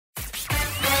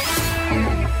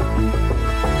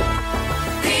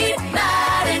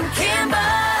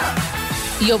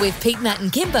You're with Pete, Matt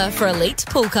and Kimber for Elite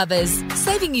Pool Covers,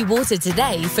 saving you water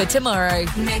today for tomorrow.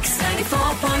 Mix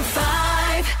 94.5.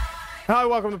 Hi,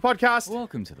 welcome to the podcast.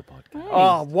 Welcome to the podcast.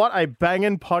 Oh, what a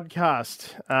banging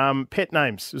podcast. Pet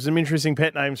names. There's some interesting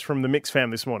pet names from the Mix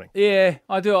fam this morning. Yeah,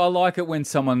 I do. I like it when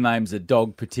someone names a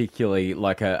dog particularly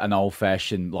like an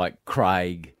old-fashioned, like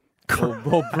Craig.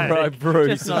 Or Bruce.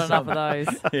 Just not enough of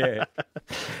those.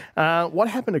 Yeah. What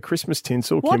happened to Christmas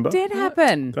tinsel, Kimber? What did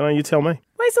happen? Don't know, you tell me.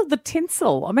 Where's all the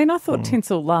tinsel? I mean, I thought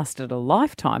tinsel lasted a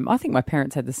lifetime. I think my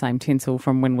parents had the same tinsel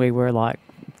from when we were like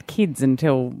kids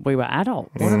until we were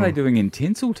adults. What are they doing in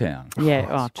Tinseltown?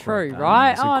 Yeah, true,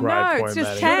 right? It's a Oh, great no, point, it's just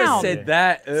Maddie. Should have town. said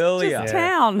that earlier. Just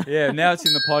town. Yeah, now it's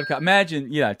in the podcast.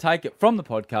 Imagine, take it from the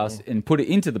podcast and put it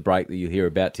into the break that you hear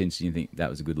about Tinsel. You think that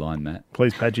was a good line, Matt?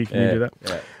 Please, Padgy, can you do that?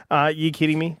 Yeah. You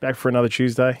kidding me? Back for another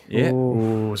Tuesday? Yeah.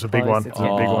 Ooh, it's a big Close, one. it's It's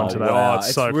a big one today. Wow. Oh,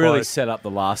 it's so really close. set up the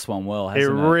last one well, It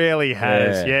hasn't it? really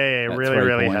has. Yeah. Yeah, it That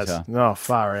really has. three-pointer. Oh,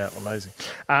 far out. Amazing.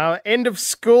 End of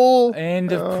school.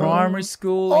 End of primary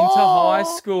school into high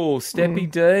school.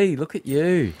 Steppy D, look at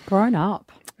you. Grown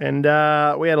up. And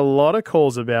we had a lot of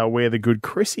calls about where the good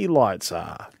Chrissy lights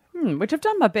are. Which I've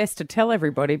done my best to tell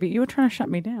everybody, but you were trying to shut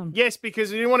me down. Yes,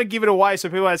 because we didn't want to give it away so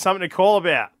people had something to call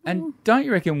about. And don't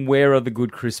you reckon Where Are the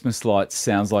Good Christmas Lights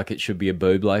sounds like it should be a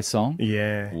Bublé song?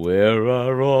 Yeah. Where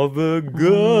are all the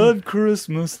good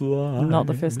Christmas lights? Not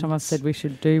the first time I've said we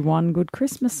should do one good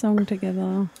Christmas song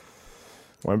together.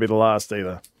 Won't be the last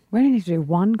either. We only need to do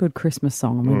one good Christmas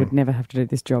song and we would never have to do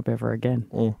this job ever again.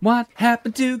 What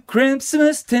happened to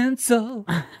Christmas tinsel?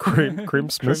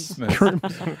 Christmas. I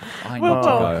need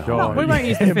to go home. We won't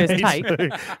use the first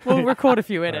take. We'll record a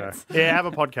few edits. Yeah, have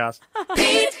a podcast.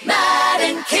 Pete, Matt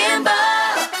and Kimber.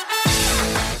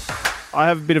 I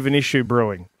have a bit of an issue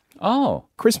brewing. Oh,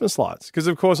 Christmas lights. Because,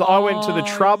 of course, I went to the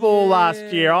trouble last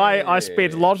year. I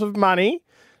spent a lot of money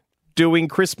doing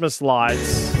Christmas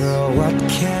lights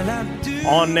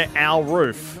on our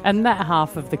roof. And that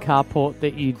half of the carport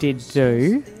that you did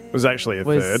do, It was actually a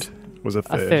Was third. Was a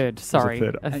third. a third, sorry, It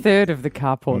was a a third. third of the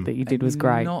carport that you did was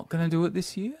great. Not going to do it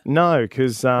this year? No,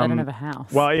 because... They don't have a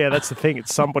house. Well, yeah, that's the thing.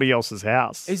 It's somebody else's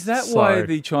house. Is that So- why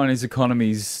the Chinese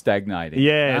economy is stagnating?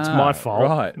 Yeah, it's my fault.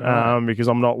 Right. Because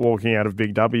I'm not walking out of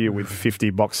Big W with 50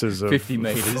 boxes of 50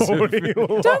 metres.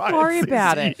 Don't worry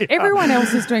about it. Everyone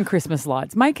else is doing Christmas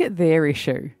lights. Make it their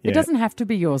issue. Yeah. It doesn't have to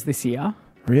be yours this year.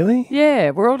 Really? Yeah,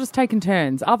 we're all just taking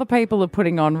turns. Other people are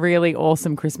putting on really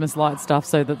awesome Christmas light stuff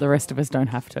so that the rest of us don't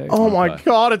have to. Oh, my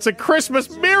God. It's a Christmas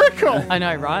miracle. I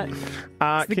know, right?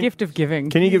 It's the gift of giving.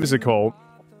 Can you give us a call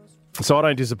so I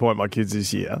don't disappoint my kids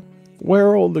this year? Where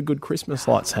are all the good Christmas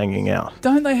lights hanging out?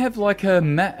 Don't they have like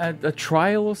a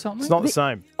trail or something? It's not the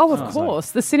same. Oh, of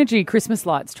course. The Synergy Christmas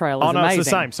Lights trail is Oh, no, amazing. it's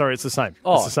the same. Sorry, it's the same.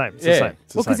 Oh, it's the same. It's yeah. the same.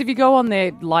 It's the Well, because same. if you go on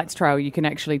their lights trail, you can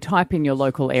actually type in your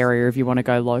local area if you want to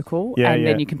go local, Yeah, and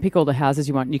then yeah. you can pick all the houses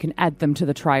you want, and you can add them to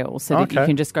the trail so that you Okay.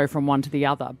 can just go from one to the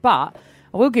other. But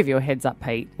I will give you a heads up,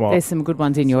 Pete. What? There's some good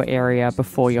ones in your area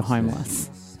before you're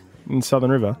homeless. In Southern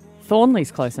River?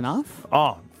 Thornley's close enough.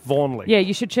 Oh, Vaughanley. Yeah,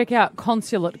 you should check out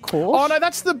Consulate Court. Oh, no,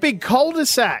 that's the big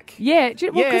cul-de-sac. Yeah,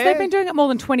 because Yeah. they've been doing it more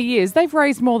than 20 years. They've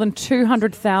raised more than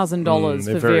 $200,000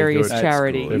 they're for very various good. That's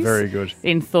charities. They're very good.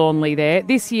 In Thornley there.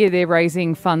 This year they're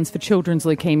raising funds for Children's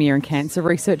Leukemia and Cancer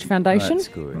Research Foundation. That's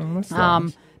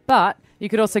good. But you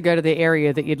could also go to the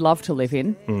area that you'd love to live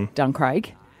in,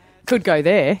 Duncraig. Could go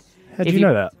there. How do you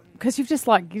know that? Because you just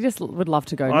would love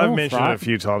to go I've north, mentioned right? it a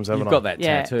few times, haven't You've I? got that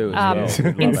Yeah, tattoo as well.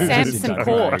 in Love that. Samson Don't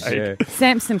Court. worry, yeah.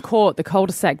 Samson Court, the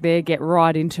cul-de-sac there, get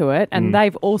right into it. And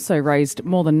they've also raised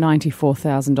more than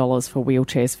 $94,000 for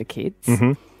wheelchairs for kids.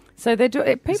 So they're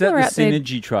doing. People Is that are the out there.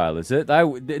 Synergy trail, is it?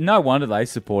 No wonder they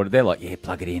support it. They're like, yeah,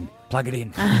 plug it in. No,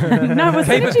 well, Keep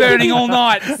Synergy it give burning you- all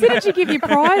night. Synergy give you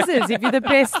prizes if you're the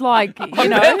best,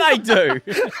 They do.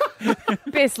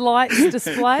 best lights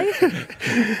display.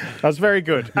 That's very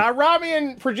good. Rami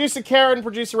and producer Karen,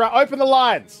 producer Ra, open the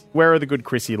lines. Where are the good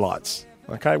Chrissy lights?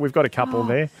 Okay, we've got a couple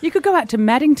there. You could go out to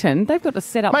Maddington. They've got a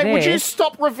set up Mate, there. would you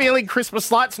stop revealing Christmas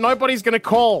lights? Nobody's going to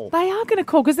call. They are going to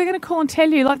call because they're going to call and tell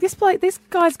you, like, this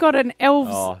guy's got an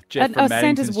elves, Jeff a from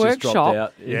Santa's Maddington's just dropped workshop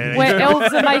out. Yeah. where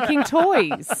elves are making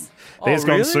toys. There's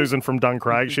gone really? Susan from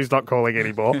Duncraig. She's not calling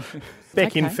anymore.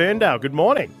 Beck in Okay. Ferndale, good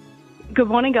morning. Good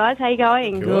morning, guys. How you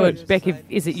going? Good. Becky,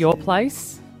 is it your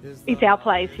place? It's our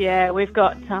place, yeah. We've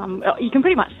got, you can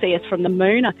pretty much see us from the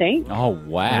moon, I think. Oh,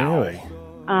 wow. Really?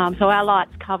 So our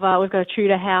lights cover, we've got a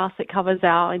Tudor house that covers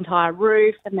our entire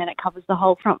roof, and then it covers the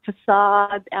whole front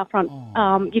facade. Our front,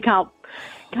 you can't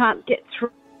get through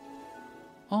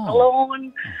the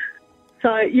lawn.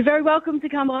 So you're very welcome to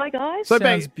come by, guys. So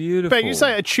Sounds beautiful. Beck, you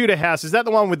say a Tudor house. Is that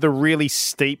the one with the really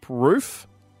steep roof?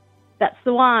 That's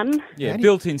the one. Yeah,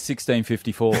 built in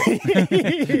 1654.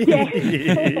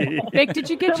 Beck, did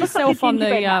you get yourself on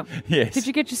the? Yes. Did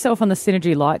you get yourself on the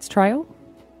Synergy Lights Trail?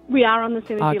 We are on the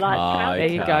Synergy Lights Trail. There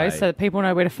you go. So that people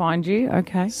know where to find you.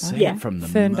 Okay. See it from the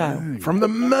Ferndale. moon. From the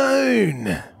moon.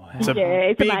 It's a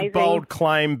it's big, amazing. bold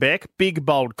claim, Beck. Big,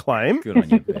 bold claim. Good on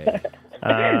you, Beck.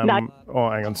 Oh,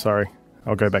 hang on. Sorry.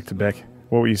 I'll go back to Beck.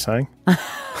 What were you saying?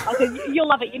 You'll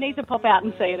love it. You need to pop out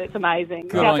and see it. It's amazing.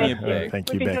 Good on you, Beck.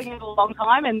 Thank you, We've been Beck. doing it a long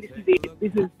time, and this is it.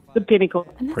 This is the pinnacle.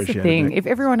 And that's Appreciate the it, thing. Beck. If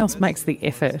everyone else makes the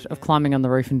effort of climbing on the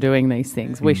roof and doing these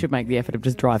things, we should make the effort of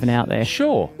just driving out there.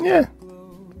 Sure. Yeah.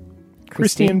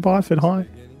 Christy in Byford, hi.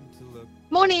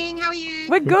 Morning, how are you?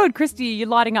 We're good. Christy, you're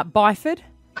lighting up Byford?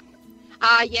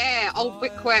 Yeah, Old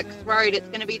Brickworks Road. It's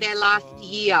going to be there last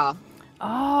year.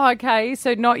 Oh, okay.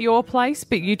 So not your place,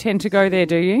 but you tend to go there,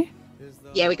 do you?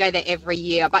 Yeah, we go there every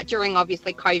year. But during,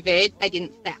 obviously, COVID, they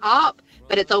didn't set up.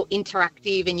 But it's all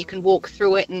interactive and you can walk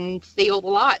through it and see all the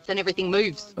lights and everything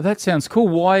moves. Well, that sounds cool.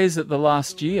 Why is it the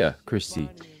last year, Christy?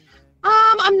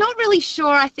 I'm not really sure.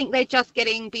 I think they're just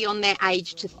getting beyond their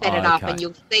age to set it up. Okay. And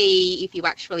you'll see, if you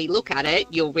actually look at it,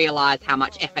 you'll realise how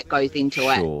much effort goes into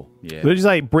it. Sure, yeah. Did you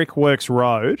say Brickworks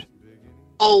Road?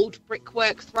 Old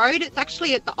Brickworks Road. It's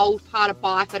actually at the old part of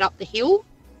Byford up the hill.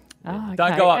 Oh, okay.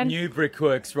 Don't go up And New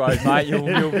Brickworks Road, mate. You'll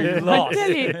be I lost. tell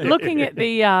you, looking at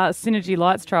the Synergy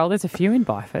Lights Trail, there's a few in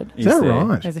Byford. Is that there?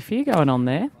 right? There's a few going on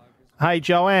there. Hey,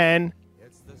 Joanne.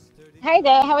 Hey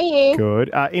there, how are you?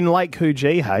 Good. In Lake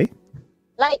Coogee, hey?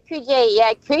 Lake Coogee,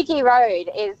 yeah, Coogee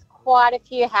Road is quite a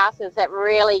few houses that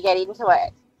really get into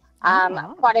it.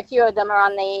 Quite a few of them are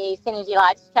on the Synergy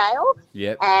Lights Trail.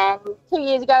 Yep. And 2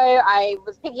 years ago, I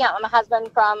was picking up my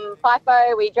husband from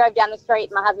FIFO. We drove down the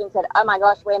street. My husband said, "Oh my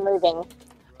gosh, we're moving."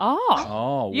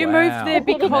 Oh, You wow. moved there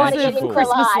because Beautiful. of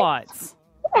Christmas lights.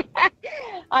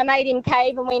 I made him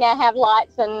cave, and we now have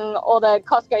lights and all the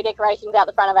Costco decorations out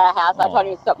the front of our house. I told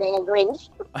him to stop being a Grinch.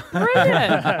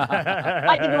 Brilliant.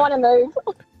 I didn't want to move.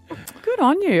 Good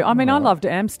on you. I mean, I loved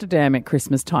Amsterdam at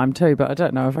Christmas time too, but I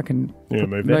don't know if I can You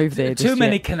move there? move there. Too just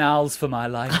many yet. canals for my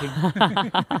liking.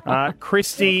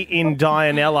 Christy in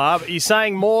Dianella. You're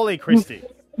saying Morley, Christy?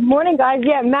 Morning, guys.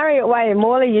 Yeah, Marriott Way in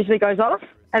Morley usually goes off,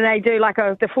 and they do like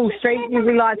the full street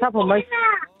usually lights up almost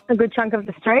a good chunk of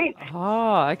the street.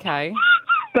 Oh, okay.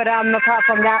 But apart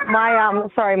from that, my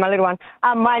little one,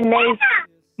 my niece,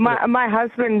 my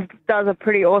husband does a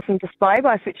pretty awesome display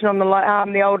by switching on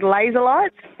the old laser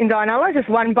lights in Dianella, just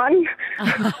one button.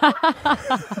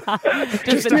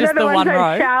 Just You know the ones one that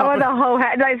row. shower the whole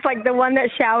house. No, it's like the one that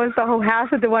showers the whole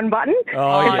house with the one button.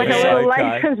 Oh, It's like a yeah, little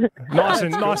okay. laser.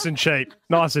 Nice and cheap.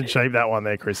 Nice and cheap, that one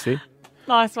there, Christy.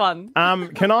 Nice one.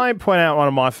 Can I point out one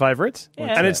of my favourites?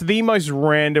 Yeah. And it's the most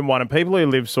random one, and people who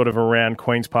live sort of around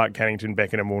Queen's Park, Cannington,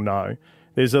 Beckenham will know.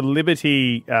 There's a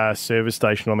Liberty service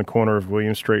station on the corner of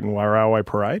William Street and Railway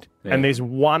Parade, and there's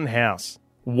one house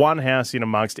in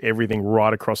amongst everything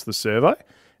right across the servo,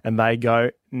 and they go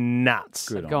nuts.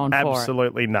 Good on Going for it.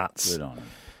 Absolutely nuts. Good on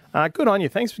him. Good on you.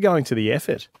 Thanks for going to the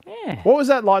effort. Yeah. What was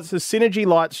that lights? The Synergy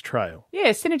Lights Trail. Yeah,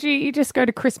 Synergy, you just go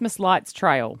to Christmas Lights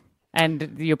Trail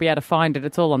and you'll be able to find it.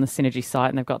 It's all on the Synergy site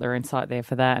and they've got their own site there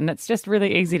for that. And it's just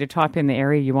really easy to type in the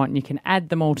area you want and you can add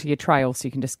them all to your trail so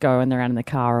you can just go and they're out in the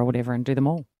car or whatever and do them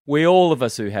all. We, all of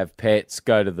us who have pets,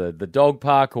 go to the dog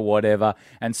park or whatever,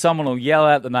 and someone will yell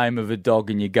out the name of a dog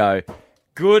and you go,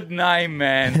 good name,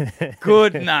 man.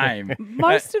 Good name.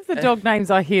 Most of the dog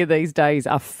names I hear these days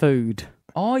are food.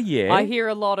 Oh, yeah. I hear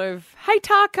a lot of, hey,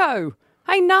 taco.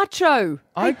 Hey, nacho.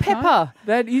 Hey, Okay. pepper.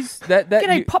 That is... that.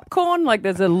 G'day, popcorn. Like,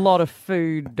 there's a lot of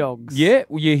food dogs. Yeah,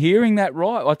 well, you're hearing that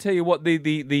right. I'll tell you what,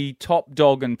 the top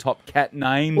dog and top cat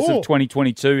names Ooh. of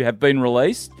 2022 have been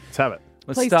released. Let's have it.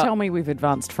 Let's Please start. tell me we've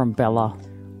advanced from Bella.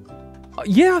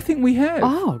 Yeah, I think we have.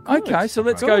 Oh, good. Okay, so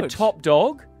let's go Good. top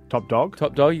dog. Top dog.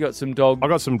 Top dog, you got some dog. I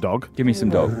got some dog. Give me some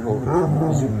dog.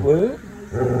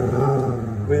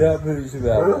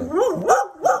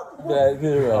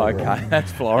 Okay,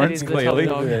 that's Florence, That is the clearly.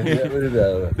 top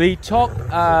dog. The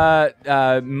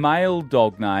top male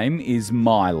dog name is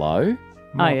Milo.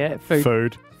 Oh, yeah, food.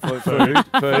 Food.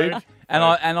 Food. And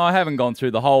I haven't gone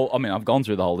through the whole. I mean, I've gone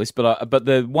through the whole list, but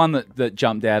the one that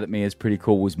jumped out at me as pretty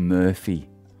cool was Murphy.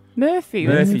 Murphy.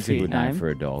 that's Murphy's a cute good name for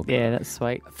a dog. Yeah, that's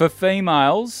sweet. For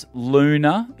females,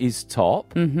 Luna is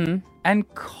top, and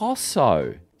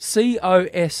Cosso,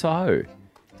 Coso.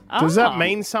 Does that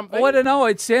mean something? Oh, I don't know.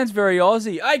 It sounds very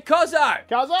Aussie. Hey, Cosso!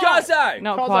 Cosso! Cosso!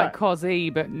 Not Cosso. quite Cosy,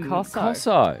 but Cosso.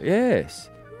 Cosso, yes.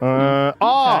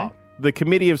 The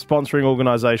Committee of Sponsoring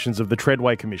Organisations of the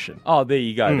Treadway Commission. Oh, there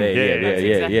you go. There, yeah, yeah, That's yeah,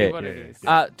 exactly yeah. what it is.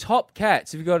 Top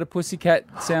cats. Have you got a pussycat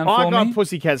sound I for got me? a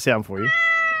pussycat sound for you.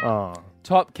 Oh.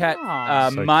 Top cat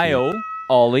So male,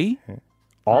 Ollie.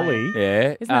 Ollie.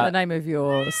 Yeah. Isn't that the name of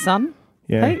your son?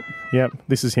 Yeah. Pete? Yep.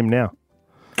 This is him now.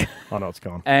 Oh, no, it's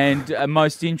gone. And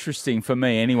most interesting for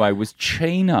me anyway was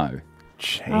Chino.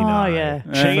 Chino. Oh, yeah.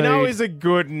 Chino Food. is a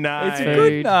good name. It's a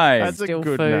good name. That's a Still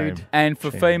good food. name. And for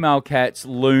female cats,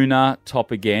 Luna,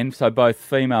 top again. So both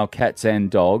female cats and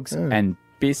dogs. And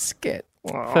Biscuit.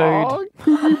 Food.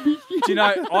 Do you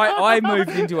know, I moved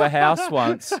into a house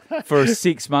once for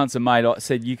 6 months and mate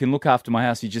said, you can look after my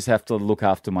house, you just have to look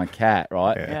after my cat,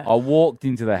 right? Yeah. I walked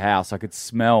into the house, I could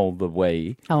smell the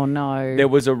wee. Oh, no. There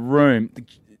was a room,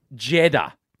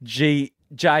 Jeddah, Jedda,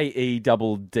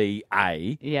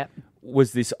 Yep.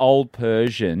 was this old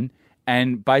Persian,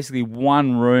 and basically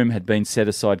one room had been set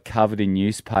aside covered in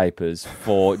newspapers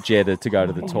for Jeddah to go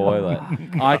to the toilet.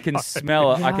 I can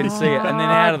smell it, I can see it, and then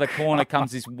out of the corner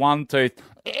comes this one tooth.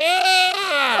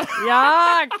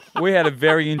 Yuck. We had a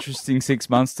very interesting 6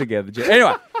 months together.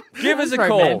 Anyway, give us a That's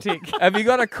call. romantic. Have you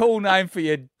got a cool name for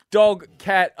your dog,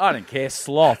 cat? I don't care,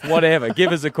 sloth, whatever.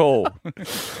 Give us a call.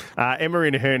 Emma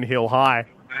in Herne Hill. Hi.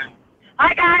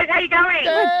 Hi guys, how you going?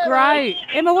 Great.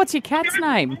 Emma, what's your cat's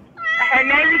name? Her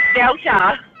name is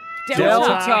Delta.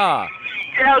 Delta.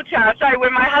 Delta. So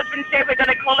when my husband said we're going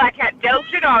to call our cat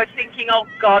Delta, I was thinking, oh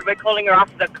God, we're calling her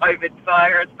after the COVID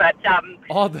virus. But I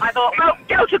thought, well,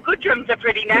 Delta Goodrum's a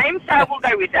pretty name, so we'll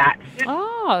go with that.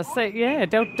 Oh, so yeah.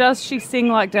 Does she sing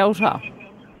like Delta?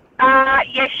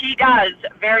 Yes, she does.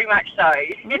 Very much so.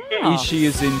 Oh. Is she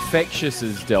as infectious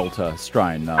as Delta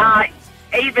strain, though?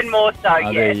 Even more so, Oh,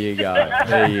 yes. there you go.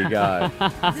 There you go.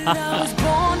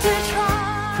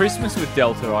 Christmas with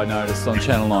Delta, I noticed on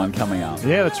Channel 9 coming up.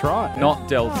 Yeah, that's right. Not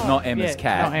Delta, not Emma's Yeah,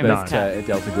 cat, not Emma's but cat.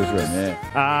 Delta Goodrum,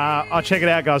 yeah. I'll check it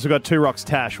out, guys. We've got Two Rocks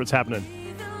Tash. What's happening?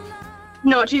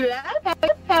 Not too bad.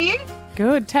 How are you?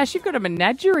 Good. Tash, you've got a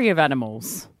menagerie of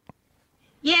animals.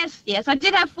 Yes. I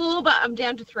did have 4, but I'm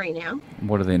down to 3 now.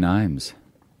 What are their names?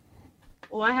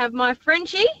 Well, I have my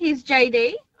Frenchie. He's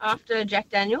JD, after Jack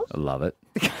Daniels. I love it.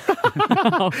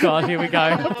 Oh, God, here we go.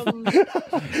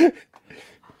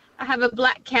 I have a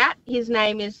black cat. His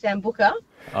name is Sambuca.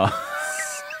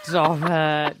 Stop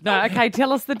it. No, okay,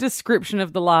 tell us the description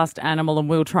of the last animal and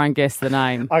we'll try and guess the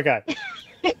name. Okay.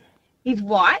 He's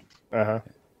white,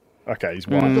 Okay, he's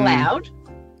white. loud,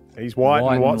 He's white,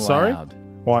 and what, sorry? loud.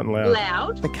 White and loud.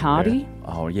 loud. Bacardi?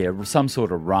 Oh, yeah, some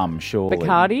sort of rum, surely.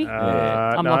 Bacardi?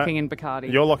 Yeah. I'm no. locking in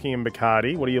Bacardi. You're locking in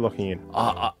Bacardi. What are you locking in?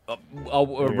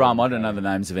 Rum. I don't know the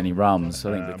names of any rums.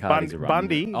 I think Bacardi's a rum.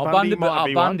 Bundy. Oh, Bundy might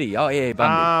be one. Bundy. Oh, yeah,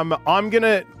 Bundy. I'm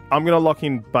gonna lock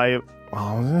in I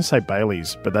was gonna say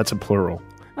Bailey's, but that's a plural.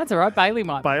 That's all right. Bailey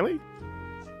might. Bailey?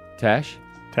 Tash?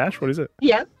 Tash, what is it?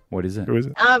 Yeah. What is it? Who is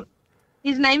it?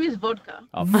 His name is Vodka.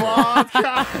 Oh,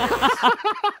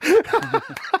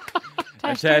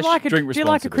 Tash, Tash, drink do you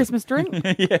like a responsibly. Christmas drink?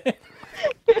 Yeah.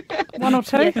 One or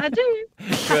two? Yes, I do.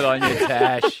 Good on you,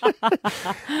 Tash.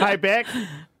 Hey, Beck.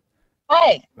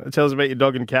 Hey, Tell us about your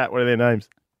dog and cat. What are their names?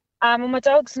 well, my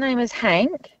dog's name is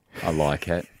Hank, I like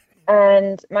it.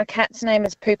 and my cat's name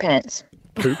is Poo Pants.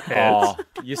 Poop Oh,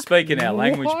 you're speaking our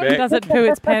language, Beck. Does it poo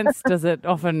its pants? Does it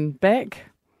often beck?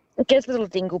 It gets little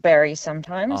dingleberries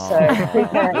sometimes, so Oh, Poo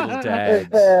Pants little is dads.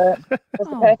 the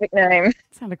perfect name.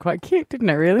 Sounded quite cute, didn't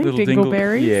it, really? Little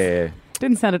Dingleberries? Yeah.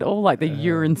 Didn't sound at all like the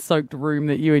urine-soaked room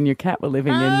that you and your cat were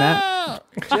living in, Matt.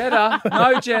 Jeddah.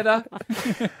 No, Jeddah.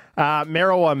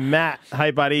 Meryl and Matt. Hey,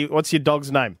 buddy. What's your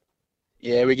dog's name?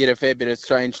 Yeah, we get a fair bit of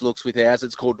strange looks with ours.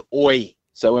 It's called Oi.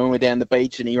 So when we're down the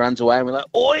beach and he runs away, we're like,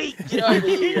 Oi, get over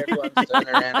here. Everyone's turning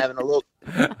around having a look.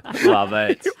 Love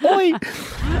it. Oi.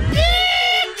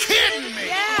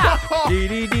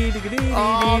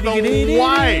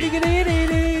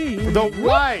 The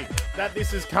way that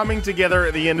this is coming together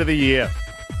at the end of the year.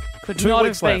 Could 2 not have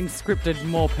weeks been left. scripted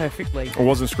more perfectly. It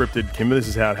wasn't scripted, Kimber. This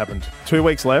is how it happened. 2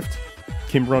 weeks left.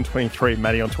 Kimber on 23,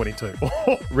 Maddie on 22.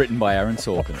 Written by Aaron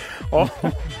Sorkin.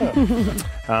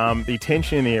 The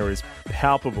tension in the air is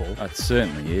palpable. It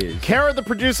certainly is. Kara, the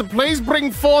producer, please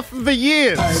bring forth the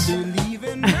years.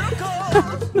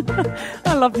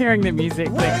 I love hearing the music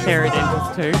that Kara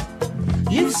Dendles too.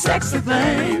 You sexy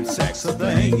thing,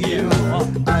 you.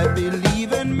 I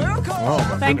believe in miracles. Oh,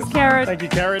 my Thanks, goodness. Kara. Thank you,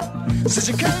 Kara.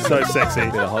 Such a kind So sexy.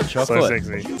 Bit of hot So chocolate.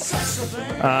 sexy.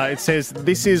 It says,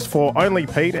 this is for only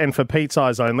Pete and for Pete's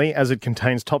eyes only, as it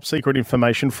contains top secret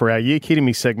information for our You Kidding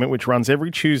Me segment, which runs every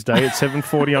Tuesday at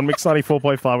 7:40 on Mix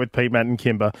 94.5 with Pete, Matt and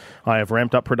Kimber. I have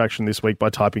ramped up production this week by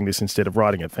typing this instead of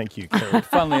writing it. Thank you, Kara.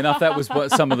 Funnily enough, that was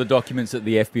what some of the documents that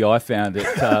the FBI found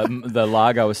at the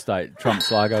Largo estate, Trump's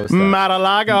Largo estate.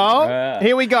 Mar-a-Lago.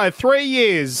 Here we go. 3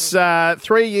 years.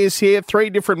 3 years here. 3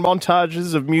 different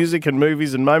montages of music and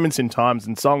movies and moments in times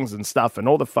and songs and stuff and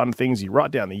all the fun things. You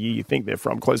write down the year you think they're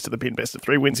from. Close to the pin, best of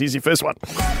 3 wins. Here's your first one.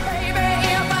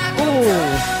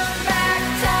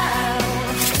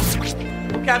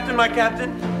 Captain, my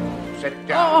captain. Sit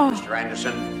down, Mr.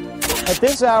 Anderson. At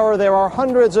this hour, there are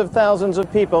hundreds of thousands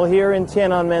of people here in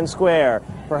Tiananmen Square.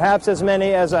 Perhaps as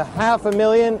many as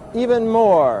 500,000, even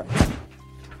more.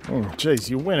 Geez,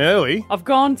 you went early. I've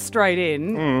gone straight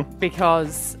in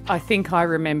because I think I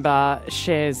remember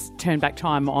Cher's Turn Back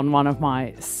Time on one of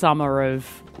my summer of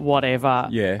whatever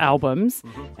albums.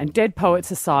 And Dead Poet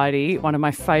Society, one of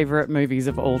my favourite movies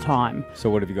of all time. So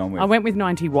what have you gone with? I went with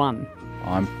 91.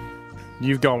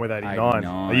 You've gone with 89.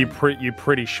 Are you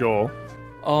pretty sure?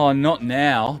 Oh, not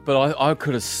now, but I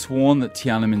could have sworn that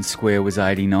Tiananmen Square was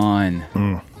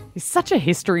 89. He's such a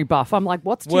history buff. I'm like,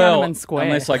 what's Tiananmen Square?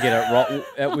 Unless I get it right.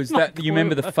 It was that. You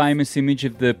remember the famous image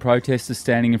of the protesters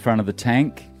standing in front of the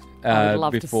tank? I would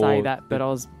love to say that, but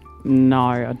No,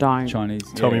 I don't. Chinese.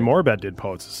 Tell me more about Dead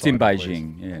Poets It's Society.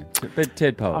 in Beijing, yeah. But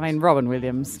Dead Poets. I mean, Robin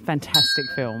Williams, fantastic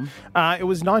film. It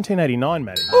was 1989,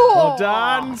 Maddie. Well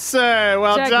done, sir.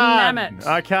 Well done. Dammit.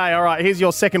 Okay, all right. Here's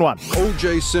your second one.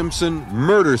 O.J. Simpson,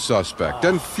 murder suspect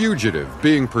and fugitive,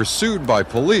 being pursued by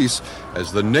police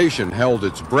as the nation held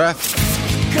its breath.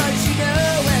 'Cause you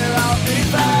know where I'll be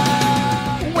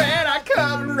found when I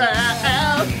come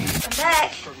around.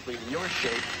 Perfectly in your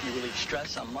shape, you really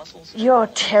stress on muscles. You're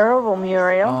terrible,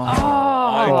 Muriel.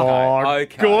 Okay.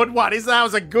 Good one. That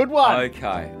was a good one.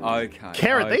 Okay.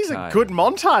 Carrot, these are good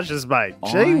montages, mate.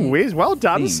 Gee whiz. Well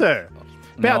done, sir.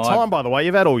 About time, by the way.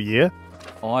 You've had all year.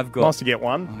 I've got... Nice to get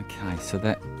one. Okay, so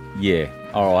that... Yeah,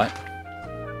 all right.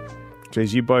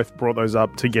 Geez, you both brought those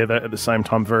up together at the same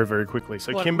time very, very quickly.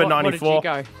 So Kimber, 94. What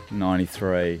did you go?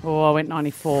 93. Oh, I went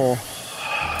 94.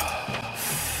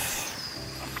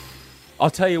 I'll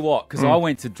tell you what, because I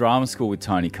went to drama school with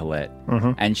Toni Collette,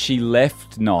 and she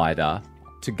left NIDA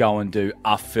to go and do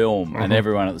a film, and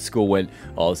everyone at the school went,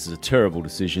 "Oh, this is a terrible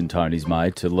decision Tony's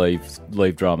made to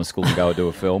leave drama school and go and do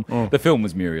a film." The film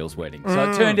was Muriel's Wedding, so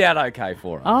it turned out okay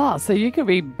for her. Oh, so you could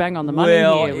be bang on the money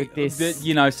here with this.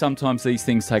 You know, sometimes these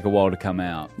things take a while to come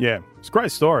out. Yeah, it's a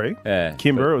great story. Yeah,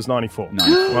 Kimber, it was 94.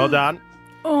 Well done.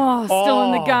 Oh, still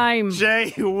in the game.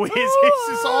 Gee whiz,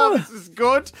 this is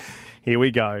good. Here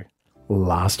we go.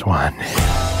 Last one.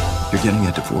 You're getting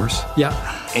a divorce? Yeah.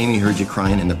 Amy heard you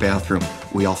crying in the bathroom.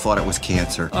 We all thought it was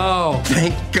cancer. Oh.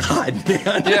 Thank God,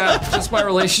 man. Yeah, just my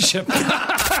relationship.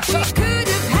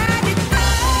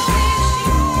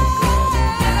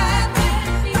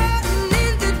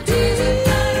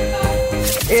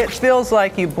 It feels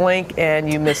like you blink and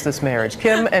you miss this marriage.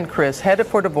 Kim and Chris headed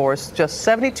for divorce just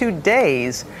 72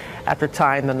 days after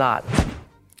tying the knot.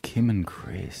 Kim and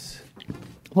Chris.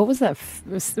 What was that?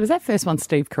 Was that first one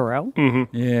Steve Carell?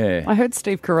 Mm-hmm. Yeah. I heard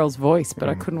Steve Carell's voice, but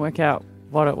I couldn't work out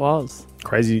what it was.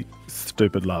 Crazy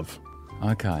Stupid Love.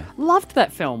 Okay. Loved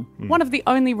that film. One of the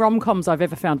only rom-coms I've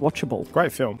ever found watchable.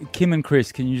 Great film. Kim and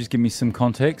Chris, can you just give me some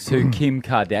context? Who? Kim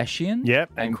Kardashian?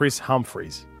 Yep, and Chris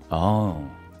Humphries. Oh.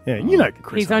 Yeah, you know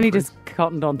Chris He's only just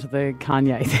cottoned onto the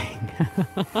Kanye thing.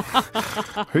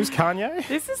 Who's Kanye?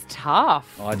 This is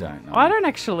tough. I don't know. I don't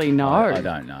actually know. I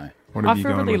don't know. What have I you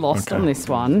feel gone really with? lost on this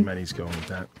one. Maddie's going with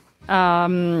that.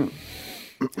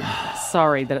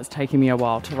 Sorry that it's taken me a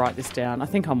while to write this down. I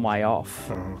think I'm way off.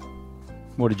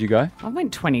 What did you go? I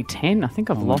went 2010. I think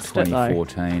I've lost it though.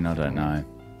 2014, I don't know.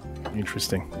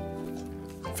 Interesting.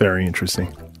 Very interesting.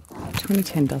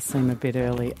 2010 does seem a bit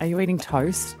early. Are you eating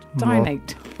toast? Don't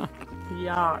eat.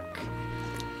 Yuck.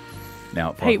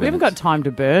 Now at 5 Pete, we haven't got time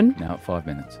to burn. Now at 5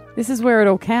 minutes. This is where it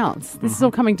all counts. This is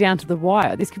all coming down to the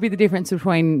wire. This could be the difference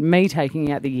between me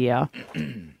taking out the year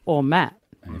or Matt.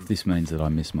 And if this means that I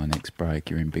miss my next break,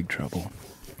 you're in big trouble.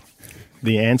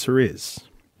 The answer is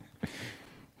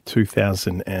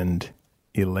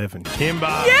 2011. Kimber.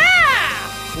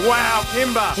 Yeah! Wow,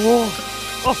 Kimber.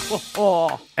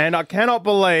 And I cannot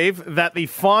believe that the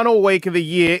final week of the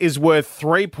year is worth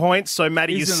 3 points. So,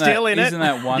 Maddie, you're still in it. Isn't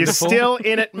that wonderful? You're still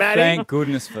in it, Maddie. Thank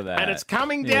goodness for that. And it's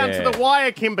coming down Yeah. to the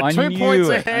wire, Kimber. I 2 knew points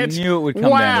it. ahead. I knew it would come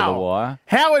down to the wire.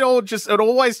 How it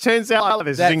always turns out like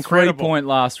this That is incredible. 3-point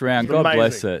last round. It's God amazing.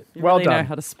 bless it. You Well really know done.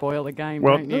 how to spoil a game,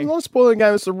 Well, don't it's you? not spoiling the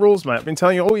game, it's the rules, mate. I've been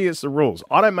telling you all year it's the rules.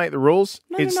 I don't make the rules.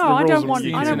 No, it's no, the I rules don't of want.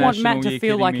 the I don't want Matt International, to feel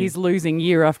you're like kidding me. he's losing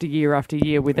year after year after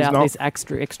year without not. this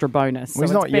extra bonus. So Well,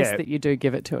 he's it's not best yet. that you do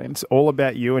give it to him. It's all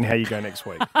about you and how you go next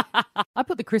week. I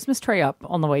put the Christmas tree up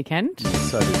on the weekend.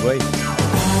 So did we.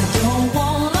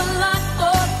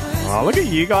 Oh, look at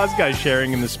you guys go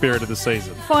sharing in the spirit of the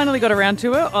season. Finally got around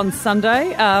to it on Sunday.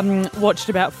 Watched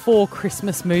about 4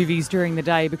 Christmas movies during the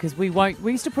day because we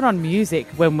used to put on music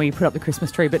when we put up the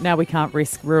Christmas tree, but now we can't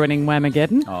risk ruining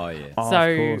Whamageddon. Oh, yeah.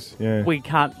 So of course, yeah. we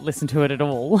can't listen to it at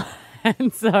all.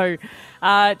 And so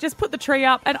just put the tree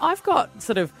up. And I've got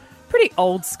sort of pretty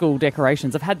old school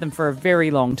decorations. I've had them for a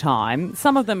very long time.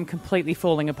 Some of them completely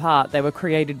falling apart. They were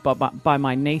created by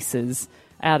my nieces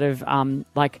out of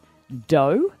like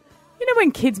dough. You know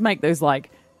when kids make those like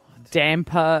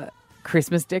damper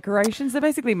Christmas decorations? They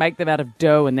basically make them out of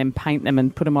dough and then paint them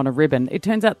and put them on a ribbon. It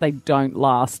turns out they don't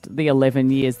last the 11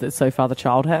 years that So Far the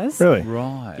Child has. Really?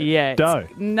 Right. Yeah. Dough?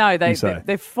 No,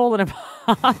 they've fallen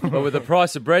apart. Well, with the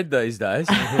price of bread these days.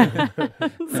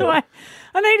 So I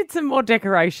needed some more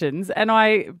decorations, and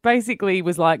I basically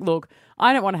was like, look,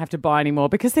 I don't want to have to buy any more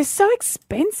because they're so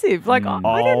expensive. Like,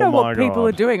 I don't know what people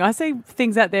are doing. I see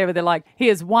things out there where they're like,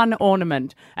 here's one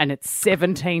ornament and it's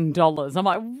 $17. I'm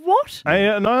like, what?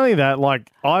 And not only that,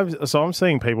 like, I'm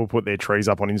seeing people put their trees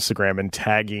up on Instagram and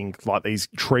tagging, like, these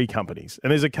tree companies. And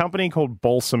there's a company called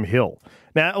Balsam Hill.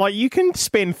 Now, like, you can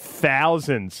spend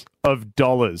thousands of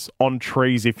dollars on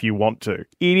trees if you want to.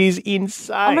 It is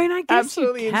insane. I mean, I guess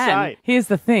absolutely you can. insane. Here's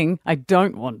the thing. I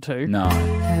don't want to. No.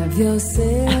 Have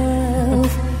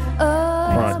yourself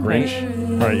Right,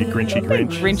 Grinch. Right, you Grinchy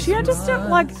Grinch. Grinchy. I just don't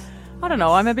like... I don't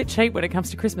know. I'm a bit cheap when it comes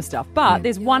to Christmas stuff. But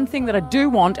there's one thing that I do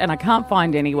want and I can't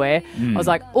find anywhere. I was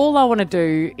like, all I want to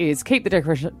do is keep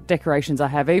the decorations I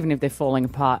have, even if they're falling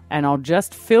apart, and I'll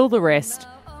just fill the rest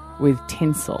with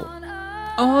tinsel.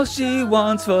 All she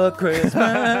wants for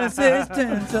Christmas is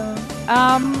tinsel.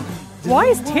 Why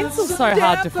is tinsel so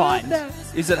hard to find?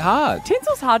 Is it hard?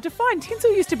 Tinsel's hard to find.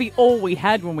 Tinsel used to be all we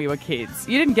had when we were kids.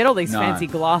 You didn't get all these No. fancy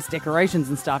glass decorations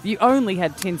and stuff. You only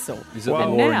had tinsel. Is it the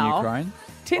And war now, in Ukraine?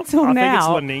 Tinsel I now think it's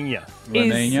La Nina. La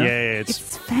is... Nina? Yeah, It's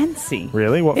fancy.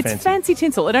 Really? What It's fancy? fancy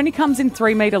tinsel. It only comes in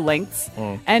 3 metre lengths,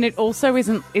 and it also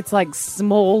isn't. It's like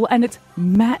small and it's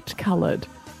matte coloured.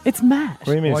 It's matte. What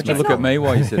do you mean? Why'd you look at me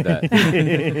while you said that?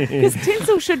 Because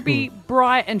tinsel should be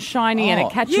bright and shiny and Oh,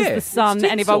 it catches yeah, the it's sun.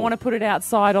 And if I tinsel. want to put it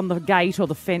outside on the gate or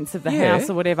the fence of the Yeah. house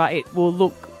or whatever, it will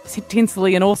look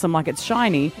tinsely and awesome, like it's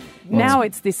shiny. Now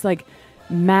it's this like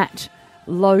matte,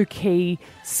 low-key,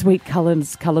 sweet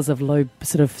colours of low,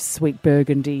 sort of sweet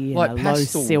burgundy, Like and low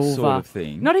pastel silver sort of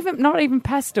thing. Not even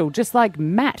pastel, just like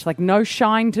matte, like no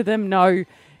shine to them, no.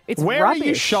 It's Where rubbish. are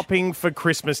you shopping for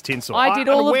Christmas tinsel? I did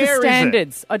all of the where is it?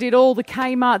 standards. I did all the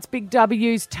Kmart's, Big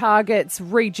W's, Targets,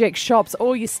 reject shops,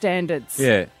 all your standards.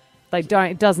 Yeah. They don't.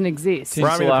 It doesn't exist.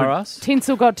 Tinsel are us?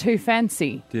 Tinsel got too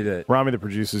fancy. Did it? Rami, the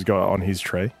producer's got it on his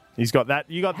tree. He's got that.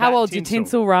 You got How that old's your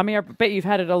tinsel, Rami? I bet you've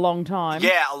had it a long time.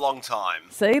 Yeah, a long time.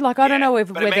 See, like I don't know if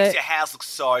But whether it makes your house look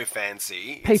so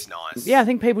fancy. It's nice. Yeah, I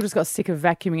think people just got sick of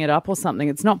vacuuming it up or something.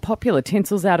 It's not popular.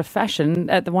 Tinsel's out of fashion.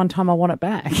 At the one time, I want it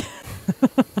back.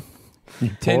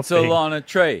 Tinsel on a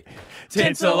tree.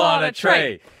 Tinsel on a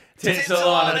tree. Tinsel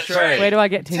on a tree. Where do I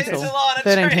get tinsel? Tinsel on a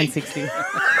 131060.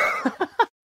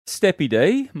 Steppy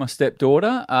D, my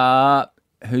stepdaughter,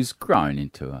 who's grown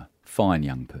into a fine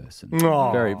young person.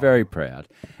 Aw. Very, very proud.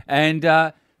 And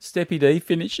Steppy D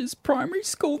finishes primary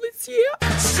school this year.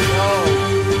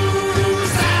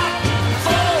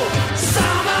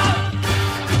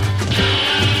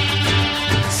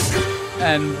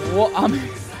 And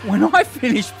when I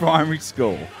finished primary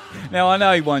school, now I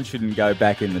know one shouldn't go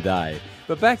back in the day,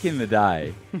 but back in the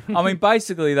day, I mean,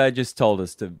 basically they just told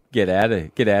us to get out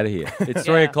of here. It's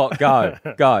 3 o'clock,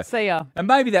 go. See ya. And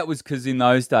maybe that was because in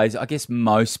those days, I guess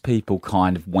most people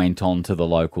kind of went on to the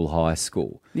local high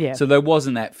school. Yeah. So there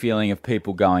wasn't that feeling of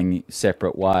people going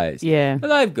separate ways. Yeah. But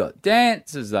they've got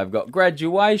dances, they've got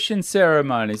graduation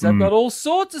ceremonies, they've got all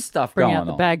sorts of stuff Bring going out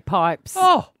the on. bagpipes.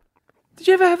 Oh, did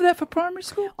you ever have that for primary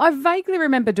school? I vaguely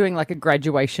remember doing like a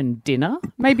graduation dinner,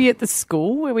 maybe at the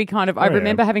school where we kind of. I yeah.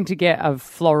 remember having to get a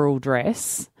floral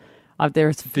dress.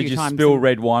 There's a few Did you times. spill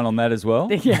red wine on that as well?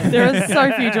 Yeah, there are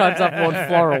so few times I've worn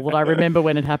floral that I remember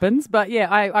when it happens. But yeah,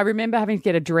 I remember having to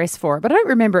get a dress for it, but I don't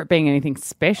remember it being anything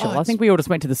special. I think we all just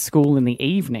went to the school in the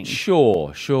evening.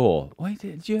 Sure. Wait,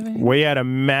 did you have any? We had a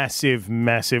massive,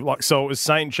 so it was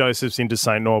St. Joseph's into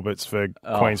St. Norbert's for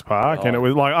Queen's Park, and it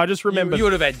was like, I just remember. You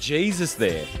would have had Jesus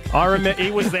there. I remember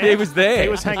he was there. He was there. He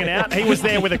was hanging out. He was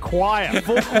there with a choir,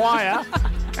 full choir,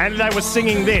 and they were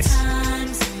singing this.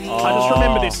 I just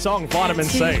remember this song, Vitamin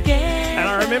C. And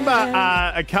I remember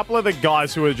a couple of the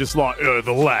guys who were just like,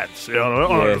 the lads. You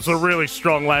know, Yes. it's a really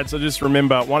strong lads. I just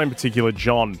remember one in particular,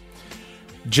 John,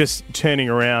 just turning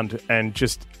around and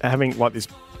just having like this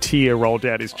tear roll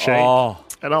down his cheek. Oh.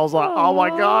 And I was like, oh my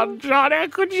God, John, how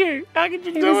could you? How could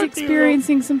you He do was it?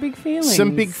 experiencing some big feelings.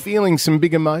 Some big feelings, some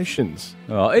big emotions.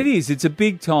 Oh, it is. It's a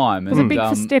big time. Was it big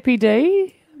for Steppy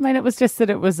D? I mean, it was just that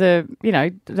it was they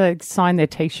signed their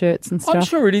T-shirts and stuff. I'm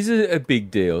sure it is a big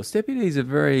deal. Steppy D is a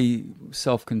very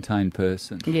self-contained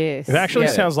person. Yes. It actually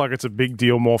sounds like it's a big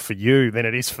deal more for you than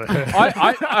it is for her.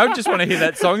 I just want to hear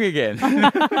that song again.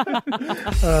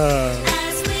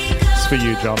 It's for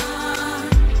you, John.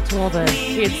 To all the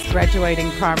kids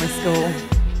graduating primary school,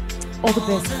 all the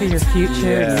best for your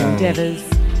future and endeavours.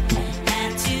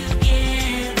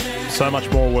 So much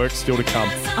more work still to come.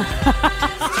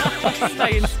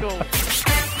 Stay in school.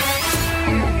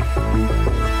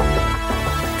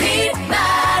 Pete,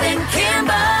 Matt and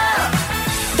Kimber.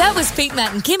 That was Pete,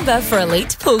 Matt and Kimber for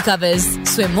Elite Pool Covers.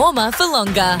 Swim warmer for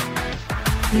longer.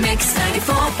 Mix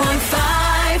 94.5.